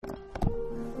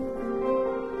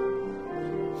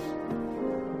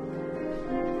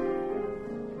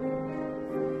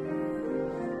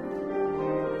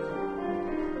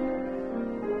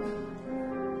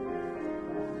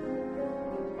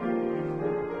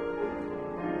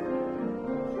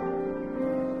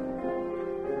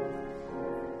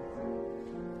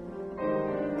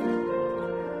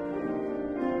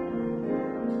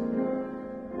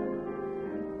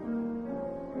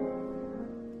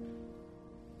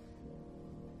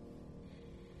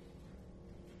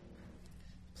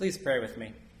Please pray with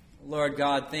me. Lord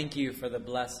God, thank you for the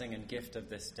blessing and gift of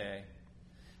this day.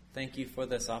 Thank you for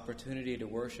this opportunity to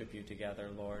worship you together,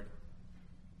 Lord.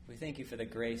 We thank you for the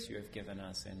grace you have given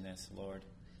us in this, Lord.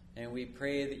 And we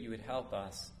pray that you would help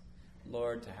us,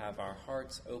 Lord, to have our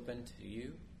hearts open to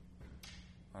you,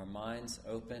 our minds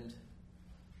opened,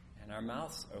 and our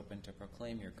mouths open to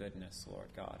proclaim your goodness, Lord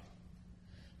God.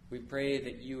 We pray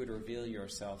that you would reveal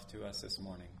yourself to us this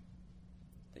morning,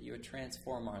 that you would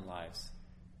transform our lives,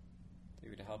 that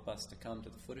you would help us to come to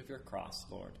the foot of your cross,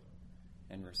 Lord,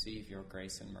 and receive your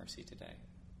grace and mercy today.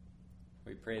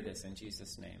 We pray this in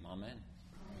Jesus' name. Amen.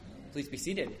 Please be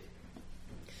seated.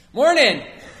 Morning!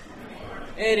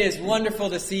 It is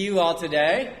wonderful to see you all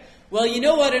today. Well, you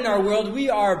know what? In our world, we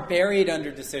are buried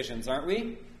under decisions, aren't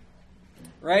we?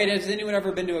 Right? Has anyone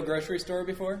ever been to a grocery store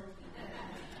before?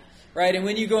 Right? And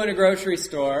when you go in a grocery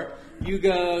store, you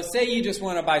go, say you just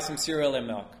want to buy some cereal and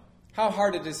milk. How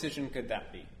hard a decision could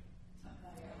that be?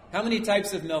 How many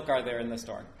types of milk are there in the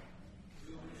store?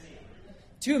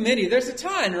 Too many. There's a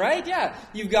ton, right? Yeah.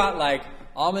 You've got like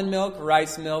almond milk,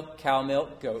 rice milk, cow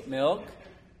milk, goat milk,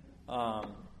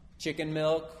 chicken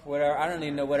milk, whatever. I don't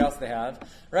even know what else they have,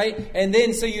 right? And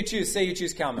then so you choose, say you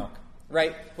choose cow milk,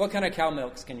 right? What kind of cow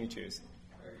milks can you choose?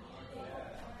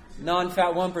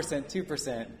 Non-fat 1%,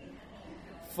 2%.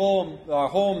 Full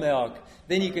whole milk.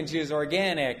 Then you can choose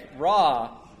organic,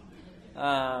 raw,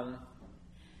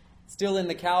 still in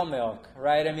the cow milk,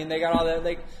 right? I mean, they got all that,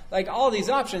 like all these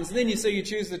options. And then you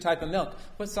choose the type of milk.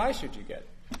 What size should you get?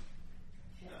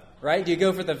 Right? Do you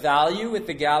go for the value with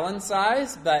the gallon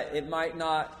size, but it might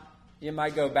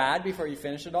go bad before you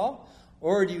finish it all?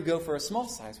 Or do you go for a small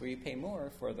size where you pay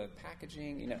more for the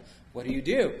packaging? What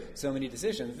do? So many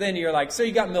decisions. Then you're like, so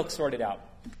you got milk sorted out.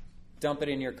 Dump it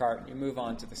in your cart and you move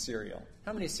on to the cereal.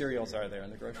 How many cereals are there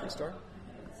in the grocery store?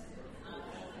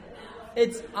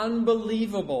 It's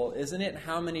unbelievable, isn't it,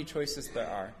 how many choices there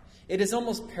are? It is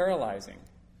almost paralyzing.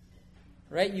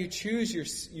 Right? You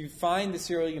find the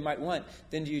cereal you might want.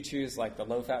 Then do you choose like the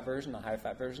low-fat version, the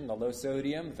high-fat version, the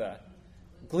low-sodium, the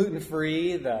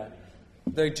gluten-free,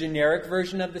 the generic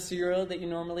version of the cereal that you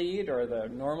normally eat, or the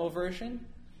normal version?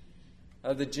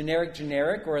 The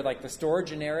generic, or like the store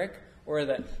generic, or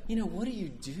what do you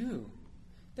do?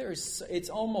 It's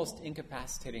almost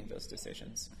incapacitating, those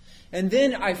decisions. And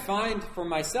then I find for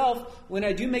myself, when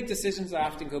I do make decisions, I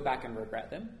often go back and regret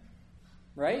them.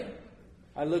 Right?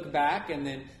 I look back and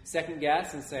then second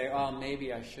guess and say, oh,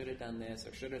 maybe I should have done this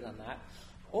or should have done that.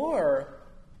 Or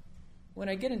when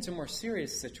I get into more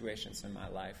serious situations in my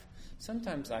life,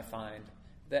 sometimes I find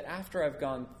that after I've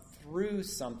gone through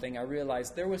something, I realize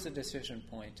there was a decision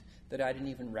point that I didn't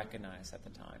even recognize at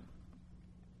the time.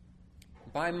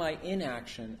 By my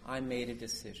inaction, I made a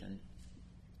decision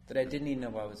that I didn't even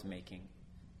know I was making.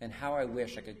 And how I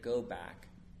wish I could go back.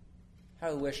 How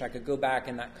I wish I could go back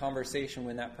in that conversation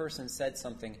when that person said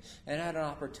something and had an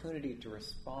opportunity to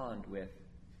respond with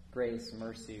grace,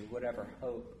 mercy, whatever,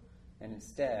 hope. And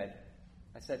instead,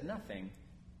 I said nothing.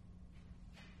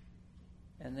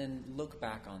 And then look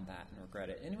back on that and regret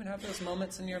it. Anyone have those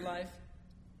moments in your life?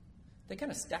 They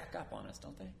kind of stack up on us,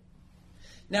 don't they?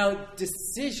 Now,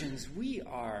 decisions, we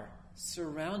are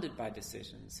surrounded by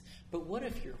decisions. But what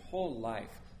if your whole life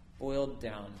boiled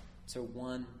down to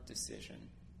one decision,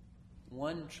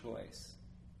 one choice,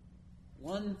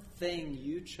 one thing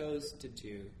you chose to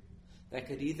do that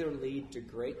could either lead to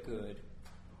great good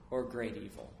or great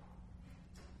evil?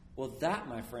 Well, that,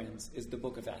 my friends, is the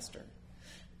book of Esther.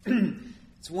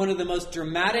 It's one of the most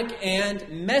dramatic and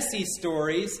messy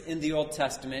stories in the Old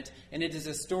Testament, and it is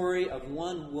a story of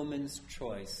one woman's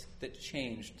choice that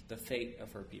changed the fate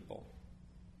of her people.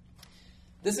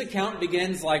 This account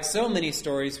begins, like so many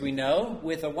stories we know,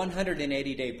 with a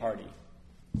 180-day party.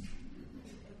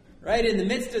 Right in the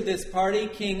midst of this party,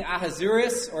 King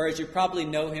Ahasuerus, or as you probably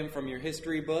know him from your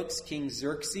history books, King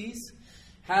Xerxes,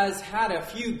 has had a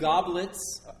few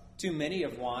goblets, too many,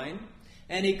 of wine.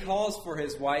 And he calls for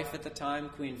his wife at the time,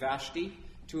 Queen Vashti,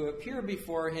 to appear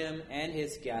before him and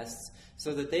his guests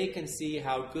so that they can see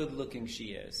how good-looking she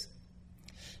is.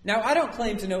 Now, I don't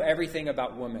claim to know everything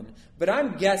about women, but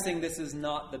I'm guessing this is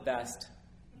not the best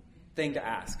thing to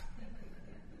ask.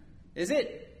 Is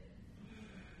it?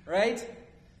 Right?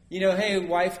 Hey,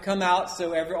 wife, come out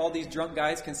so all these drunk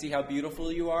guys can see how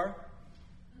beautiful you are.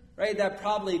 Right? That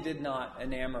probably did not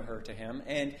enamor her to him.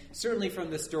 And certainly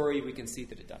from the story, we can see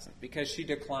that it doesn't. Because she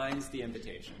declines the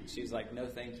invitation. She's like, no,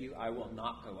 thank you. I will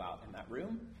not go out in that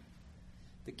room.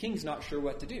 The king's not sure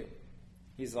what to do.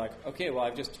 He's like, okay, well,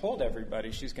 I've just told everybody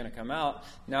she's going to come out.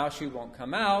 Now she won't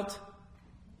come out.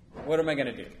 What am I going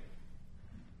to do?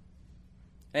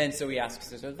 And so he asks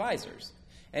his advisors.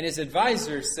 And his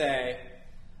advisors say,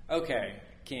 okay,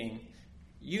 king,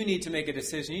 you need to make a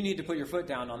decision. You need to put your foot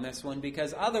down on this one,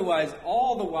 because otherwise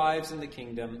all the wives in the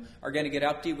kingdom are going to get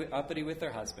uppity with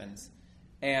their husbands,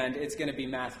 and it's going to be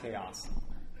mass chaos.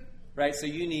 Right? So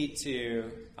you need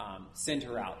to send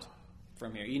her out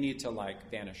from here. You need to,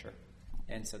 banish her.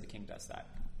 And so the king does that.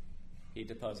 He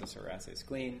deposes her as his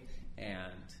queen,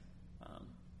 and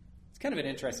it's kind of an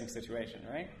interesting situation,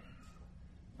 right?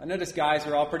 I notice guys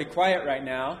are all pretty quiet right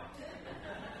now,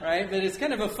 right? But it's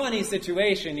kind of a funny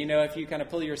situation, if you kind of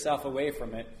pull yourself away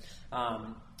from it.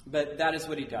 But that is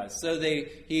what he does. So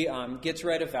he gets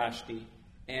rid of Vashti,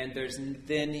 and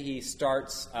then he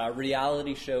starts a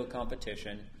reality show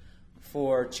competition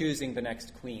for choosing the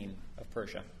next queen of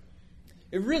Persia.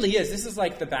 It really is. This is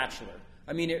like The Bachelor.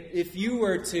 I mean, if you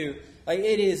were to,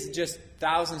 it is just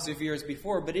thousands of years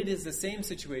before, but it is the same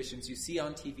situations you see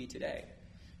on TV today.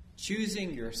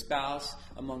 Choosing your spouse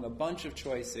among a bunch of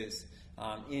choices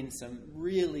in some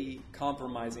really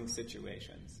compromising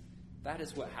situations. That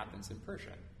is what happens in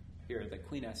Persia here that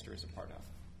Queen Esther is a part of.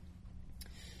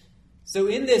 So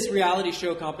in this reality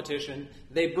show competition,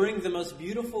 they bring the most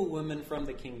beautiful woman from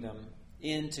the kingdom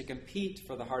in to compete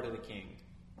for the heart of the king.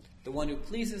 The one who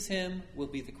pleases him will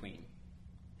be the queen.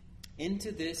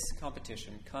 Into this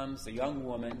competition comes a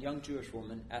young Jewish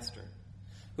woman, Esther,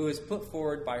 who is put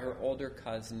forward by her older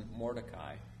cousin,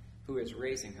 Mordecai, who is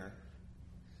raising her.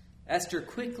 Esther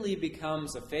quickly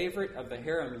becomes a favorite of the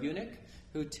harem eunuch,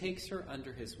 who takes her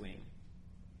under his wing.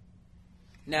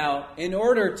 Now, in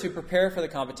order to prepare for the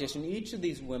competition, each of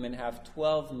these women have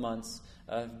 12 months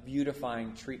of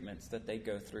beautifying treatments that they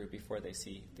go through before they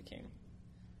see the king.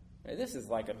 This is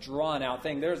like a drawn-out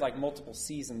thing. There's multiple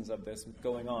seasons of this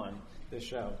going on, this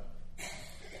show.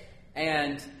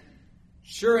 And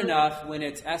sure enough, when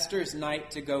it's Esther's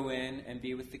night to go in and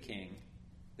be with the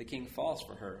king falls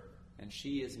for her, and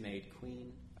she is made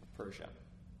queen of Persia.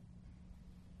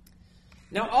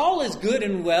 Now, all is good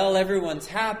and well. Everyone's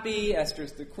happy.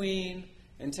 Esther's the queen,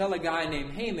 until a guy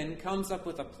named Haman comes up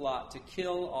with a plot to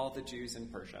kill all the Jews in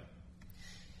Persia.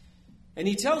 And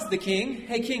he tells the king,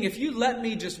 hey, king, if you let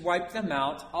me just wipe them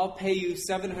out, I'll pay you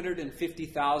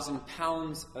 750,000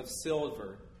 pounds of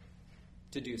silver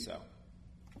to do so.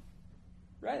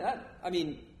 Right?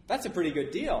 That's a pretty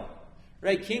good deal.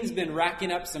 Right? King's been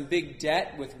racking up some big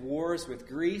debt with wars with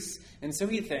Greece, and so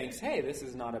he thinks, hey, this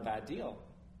is not a bad deal.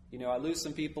 I lose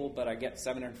some people, but I get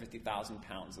 750,000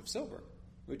 pounds of silver,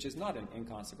 which is not an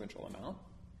inconsequential amount.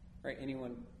 Right?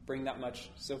 Anyone bring that much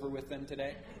silver with them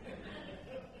today?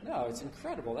 No, it's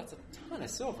incredible. That's a ton of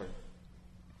silver.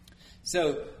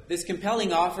 So this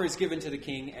compelling offer is given to the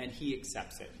king, and he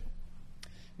accepts it.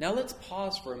 Now let's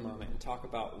pause for a moment and talk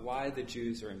about why the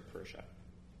Jews are in Persia.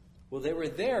 Well, they were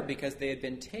there because they had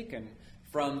been taken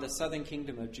from the southern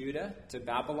kingdom of Judah to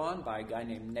Babylon by a guy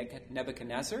named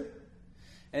Nebuchadnezzar.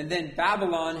 And then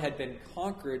Babylon had been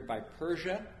conquered by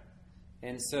Persia.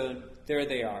 And so there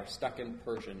they are, stuck in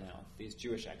Persia now, these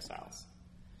Jewish exiles.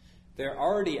 They're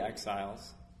already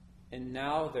exiles, and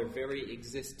now their very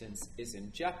existence is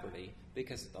in jeopardy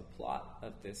because of the plot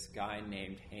of this guy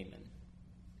named Haman.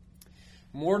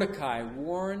 Mordecai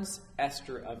warns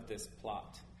Esther of this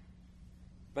plot,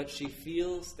 but she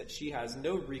feels that she has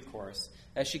no recourse,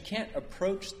 as she can't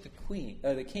approach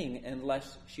the king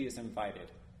unless she is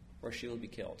invited, or she will be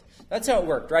killed. That's how it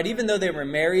worked, right? Even though they were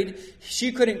married,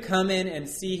 she couldn't come in and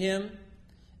see him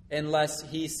unless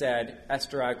he said,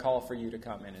 Esther, I call for you to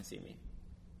come in and see me.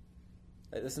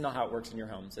 This is not how it works in your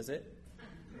homes, is it?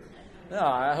 No,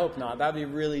 I hope not. That would be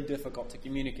really difficult to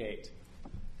communicate.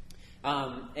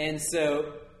 But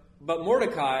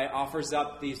Mordecai offers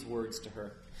up these words to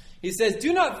her. He says,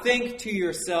 do not think to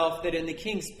yourself that in the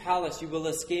king's palace you will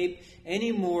escape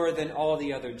any more than all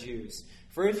the other Jews.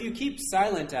 For if you keep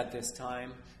silent at this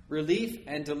time, relief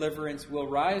and deliverance will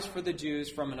rise for the Jews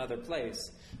from another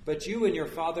place, but you and your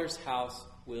father's house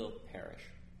will perish.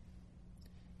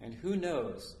 And who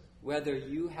knows whether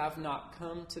you have not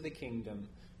come to the kingdom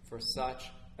for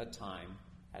such a time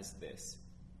as this.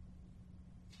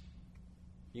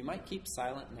 You might keep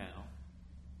silent now,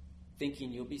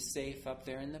 thinking you'll be safe up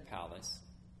there in the palace,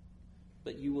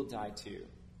 but you will die too.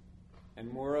 And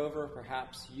moreover,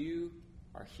 perhaps you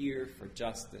are here for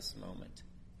just this moment.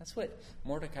 That's what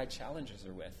Mordecai challenges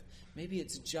her with. Maybe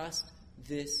it's just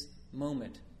this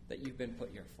moment that you've been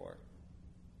put here for.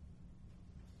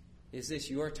 Is this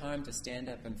your time to stand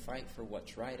up and fight for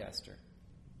what's right, Esther?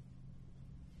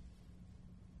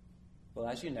 Well,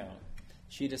 as you know,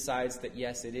 she decides that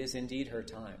yes, it is indeed her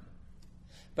time.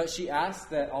 But she asks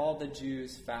that all the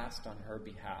Jews fast on her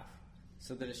behalf,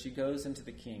 so that as she goes into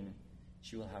the king,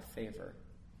 she will have favor.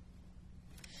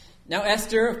 Now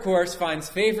Esther, of course, finds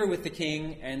favor with the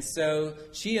king, and so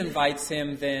she invites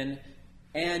him then,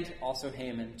 and also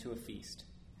Haman, to a feast.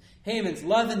 Haman's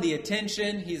loving the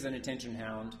attention. He's an attention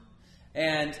hound.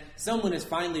 And someone has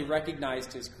finally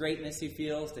recognized his greatness, he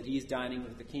feels, that he's dining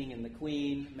with the king and the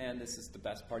queen. Man, this is the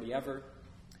best party ever.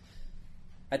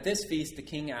 At this feast, the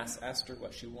king asks Esther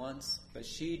what she wants, but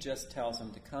she just tells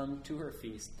him to come to her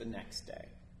feast the next day.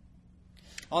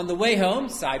 On the way home,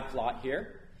 side plot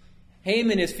here,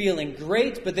 Haman is feeling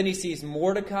great, but then he sees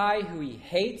Mordecai, who he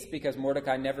hates because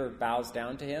Mordecai never bows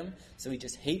down to him. So he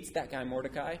just hates that guy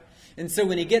Mordecai. And so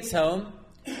when he gets home,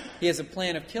 he has a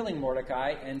plan of killing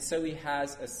Mordecai, and so he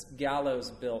has a gallows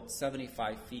built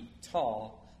 75 feet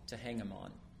tall to hang him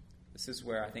on. This is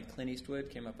where I think Clint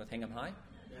Eastwood came up with Hang 'em High.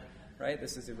 Right?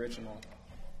 This is the original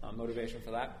motivation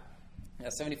for that. Yeah,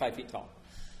 75 feet tall.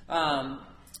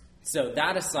 So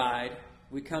that aside,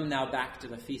 we come now back to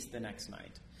the feast the next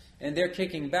night. And they're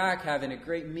kicking back, having a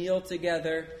great meal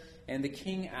together, and the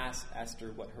king asks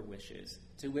Esther what her wish is,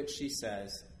 to which she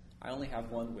says, I only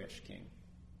have one wish, king.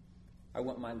 I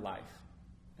want my life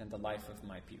and the life of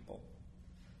my people.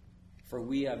 For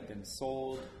we have been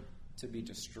sold to be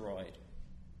destroyed.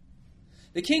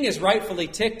 The king is rightfully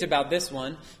ticked about this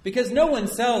one, because no one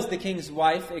sells the king's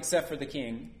wife except for the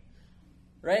king.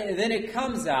 Right? And then it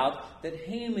comes out that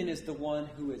Haman is the one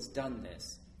who has done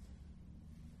this.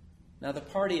 Now the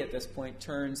party at this point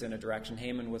turns in a direction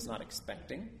Haman was not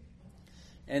expecting.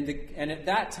 And at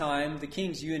that time, the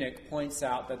king's eunuch points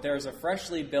out that there's a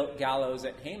freshly built gallows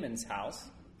at Haman's house.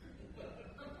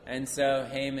 And so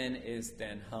Haman is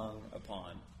then hung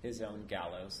upon his own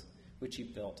gallows, which he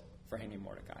built for hanging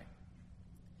Mordecai.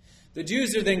 The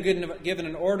Jews are then given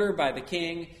an order by the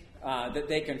king that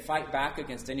they can fight back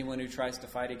against anyone who tries to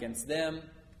fight against them.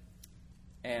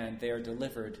 And they are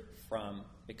delivered from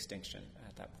extinction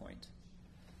at that point.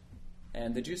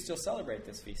 And the Jews still celebrate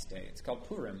this feast day. It's called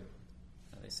Purim.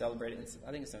 They celebrate it,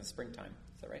 I think it's in the springtime.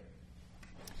 Is that right?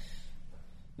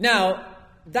 Now,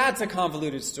 that's a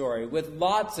convoluted story with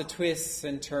lots of twists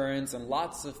and turns and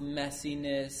lots of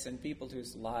messiness and people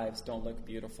whose lives don't look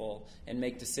beautiful and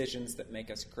make decisions that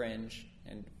make us cringe.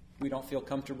 And we don't feel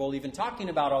comfortable even talking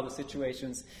about all the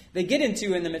situations they get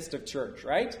into in the midst of church,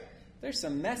 right? There's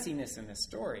some messiness in this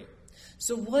story.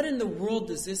 So what in the world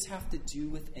does this have to do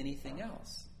with anything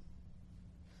else?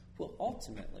 Well,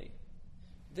 ultimately,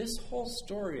 this whole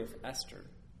story of Esther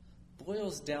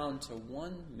boils down to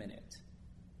 1 minute,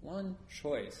 one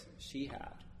choice she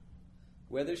had.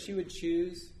 Whether she would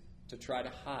choose to try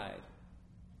to hide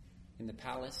in the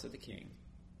palace of the king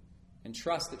and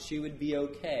trust that she would be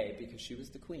okay because she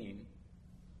was the queen,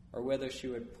 or whether she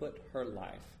would put her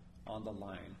life on the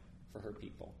line for her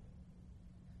people.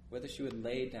 Whether she would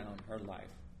lay down her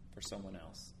life for someone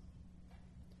else.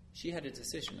 She had a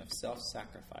decision of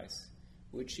self-sacrifice.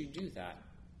 Would she do that,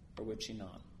 or would she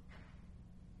not?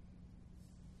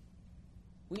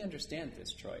 We understand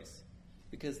this choice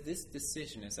because this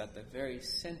decision is at the very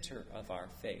center of our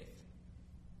faith.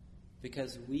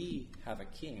 Because we have a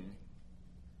king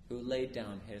who laid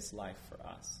down his life for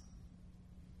us.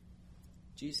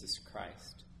 Jesus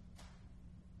Christ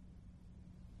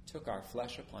took our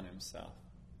flesh upon himself,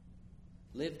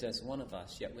 lived as one of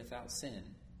us, yet without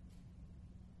sin,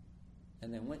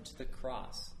 and then went to the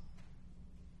cross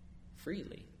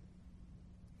freely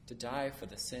to die for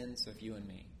the sins of you and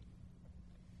me,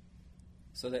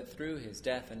 so that through his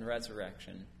death and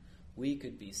resurrection, we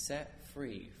could be set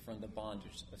free from the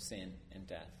bondage of sin and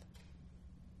death.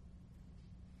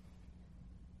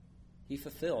 He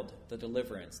fulfilled the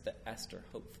deliverance that Esther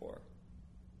hoped for.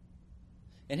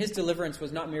 And his deliverance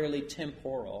was not merely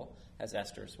temporal, as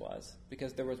Esther's was,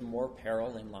 because there was more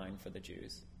peril in line for the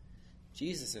Jews.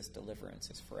 Jesus' deliverance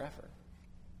is forever.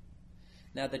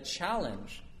 Now, the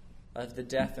challenge of the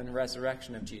death and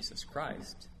resurrection of Jesus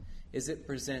Christ is it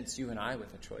presents you and I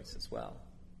with a choice as well.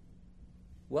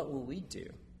 What will we do?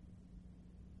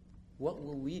 What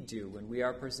will we do when we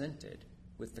are presented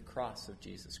with the cross of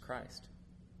Jesus Christ?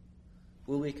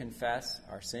 Will we confess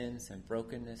our sins and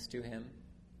brokenness to him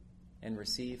and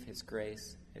receive his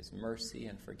grace, his mercy,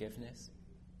 and forgiveness?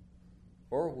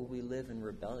 Or will we live in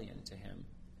rebellion to him,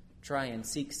 try and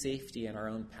seek safety in our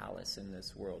own palace in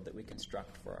this world that we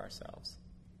construct for ourselves?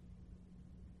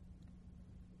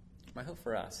 My hope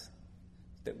for us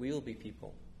is that we will be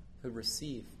people who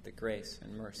receive the grace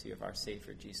and mercy of our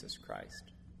Savior, Jesus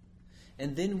Christ.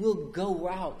 And then we'll go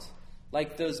out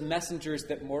like those messengers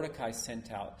that Mordecai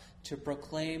sent out to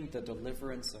proclaim the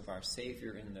deliverance of our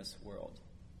Savior in this world.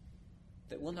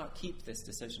 That we'll not keep this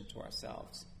decision to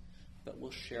ourselves, but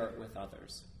we'll share it with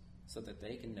others so that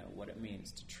they can know what it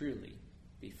means to truly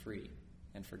be free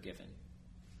and forgiven.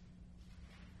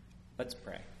 Let's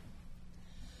pray.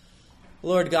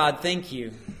 Lord God, thank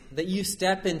you that you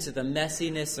step into the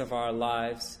messiness of our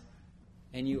lives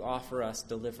and you offer us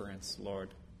deliverance, Lord.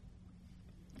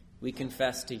 We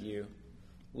confess to you,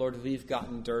 Lord, we've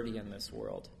gotten dirty in this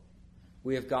world.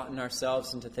 We have gotten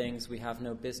ourselves into things we have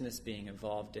no business being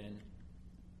involved in.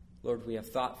 Lord, we have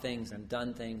thought things and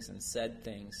done things and said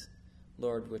things,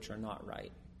 Lord, which are not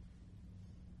right.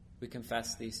 We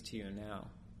confess these to you now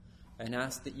and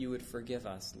ask that you would forgive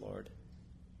us, Lord,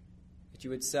 that you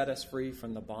would set us free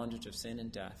from the bondage of sin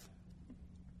and death,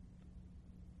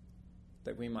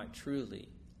 that we might truly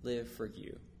live for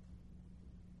you.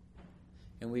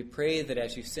 And we pray that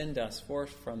as you send us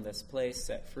forth from this place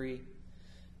set free,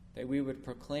 that we would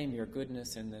proclaim your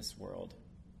goodness in this world,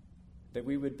 that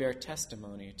we would bear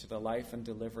testimony to the life and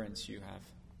deliverance you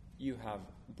have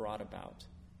brought about.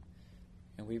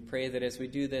 And we pray that as we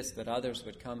do this, that others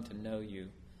would come to know you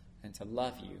and to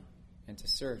love you and to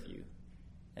serve you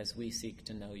as we seek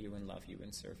to know you and love you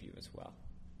and serve you as well.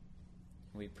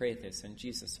 And we pray this in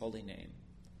Jesus' holy name.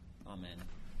 Amen.